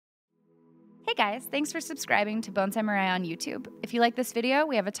Hey guys, thanks for subscribing to Bonsai Mirai on YouTube. If you like this video,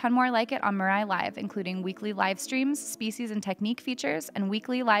 we have a ton more like it on Mirai Live, including weekly live streams, species and technique features, and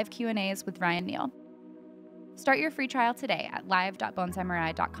weekly live Q&As with Ryan Neal. Start your free trial today at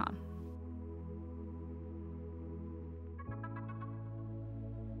live.bonsaimirai.com.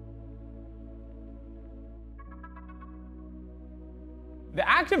 The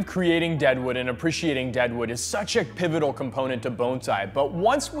act of creating deadwood and appreciating deadwood is such a pivotal component to bonsai, but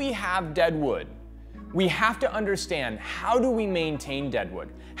once we have deadwood, we have to understand, how do we maintain deadwood?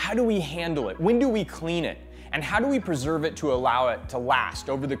 How do we handle it? When do we clean it? And how do we preserve it to allow it to last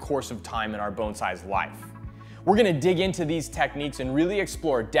over the course of time in our bonsai's life? We're gonna dig into these techniques and really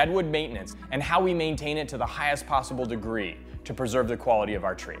explore deadwood maintenance and how we maintain it to the highest possible degree to preserve the quality of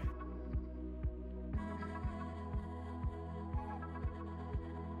our tree.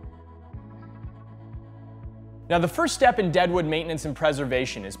 Now, the first step in deadwood maintenance and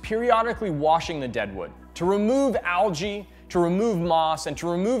preservation is periodically washing the deadwood to remove algae, to remove moss, and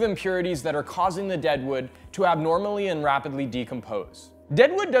to remove impurities that are causing the deadwood to abnormally and rapidly decompose.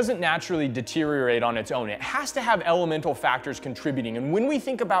 Deadwood doesn't naturally deteriorate on its own. It has to have elemental factors contributing, and when we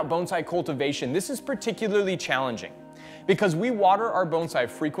think about bonsai cultivation, this is particularly challenging. Because we water our bonsai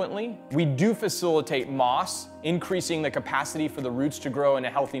frequently, we do facilitate moss, increasing the capacity for the roots to grow in a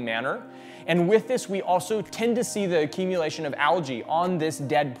healthy manner. And with this, we also tend to see the accumulation of algae on this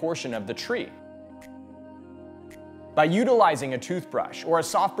dead portion of the tree. By utilizing a toothbrush or a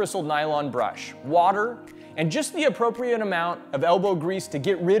soft bristled nylon brush, water, and just the appropriate amount of elbow grease to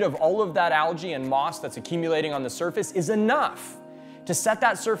get rid of all of that algae and moss that's accumulating on the surface is enough to set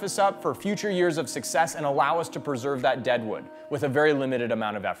that surface up for future years of success and allow us to preserve that deadwood with a very limited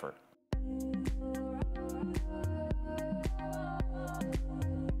amount of effort.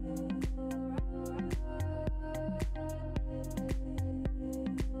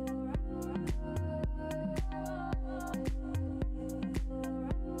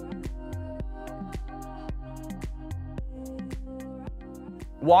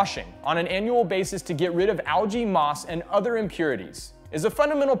 Washing on an annual basis to get rid of algae, moss, and other impurities is a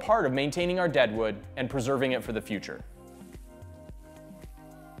fundamental part of maintaining our deadwood and preserving it for the future.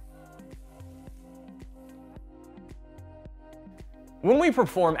 When we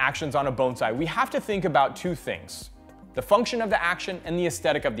perform actions on a bonsai, we have to think about two things: the function of the action and the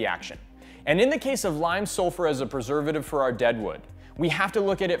aesthetic of the action. And in the case of lime sulfur as a preservative for our deadwood, we have to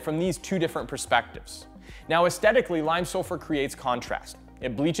look at it from these two different perspectives. Now, aesthetically, lime sulfur creates contrast.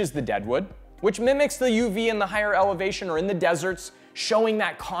 It bleaches the deadwood, which mimics the UV in the higher elevation or in the deserts, showing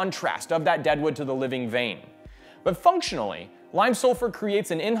that contrast of that deadwood to the living vein. But functionally, lime sulfur creates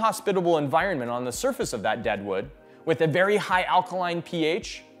an inhospitable environment on the surface of that deadwood with a very high alkaline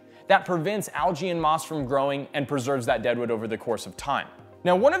pH that prevents algae and moss from growing and preserves that deadwood over the course of time.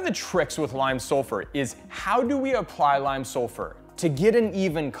 Now, one of the tricks with lime sulfur is, how do we apply lime sulfur to get an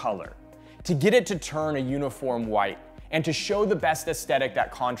even color, to get it to turn a uniform white, and to show the best aesthetic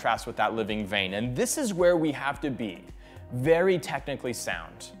that contrasts with that living vein? And this is where we have to be very technically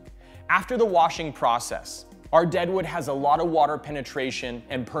sound. After the washing process, our deadwood has a lot of water penetration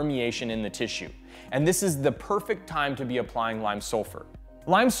and permeation in the tissue, and this is the perfect time to be applying lime sulfur.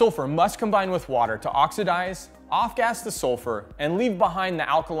 Lime sulfur must combine with water to oxidize, off-gas the sulfur, and leave behind the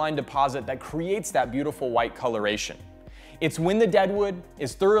alkaline deposit that creates that beautiful white coloration. It's when the deadwood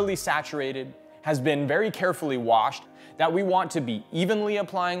is thoroughly saturated, has been very carefully washed, that we want to be evenly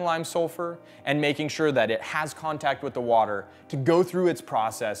applying lime sulfur and making sure that it has contact with the water to go through its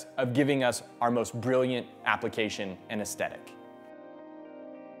process of giving us our most brilliant application and aesthetic.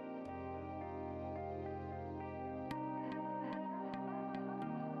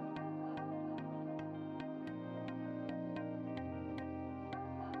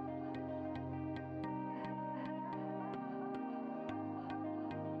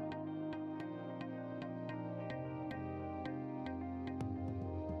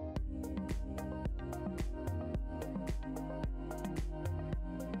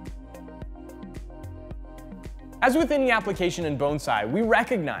 As with any application in bonsai, we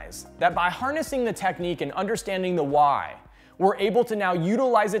recognize that by harnessing the technique and understanding the why, we're able to now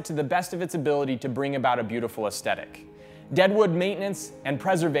utilize it to the best of its ability to bring about a beautiful aesthetic. Deadwood maintenance and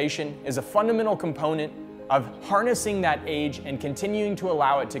preservation is a fundamental component of harnessing that age and continuing to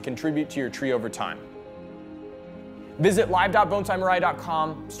allow it to contribute to your tree over time. Visit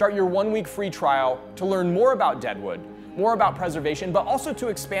live.bonsaimirai.com, start your 1-week free trial to learn more about deadwood, more about preservation, but also to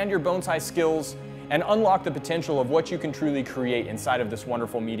expand your bonsai skills and unlock the potential of what you can truly create inside of this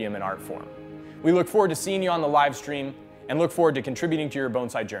wonderful medium and art form. We look forward to seeing you on the live stream and look forward to contributing to your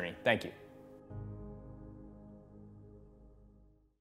bonsai journey. Thank you.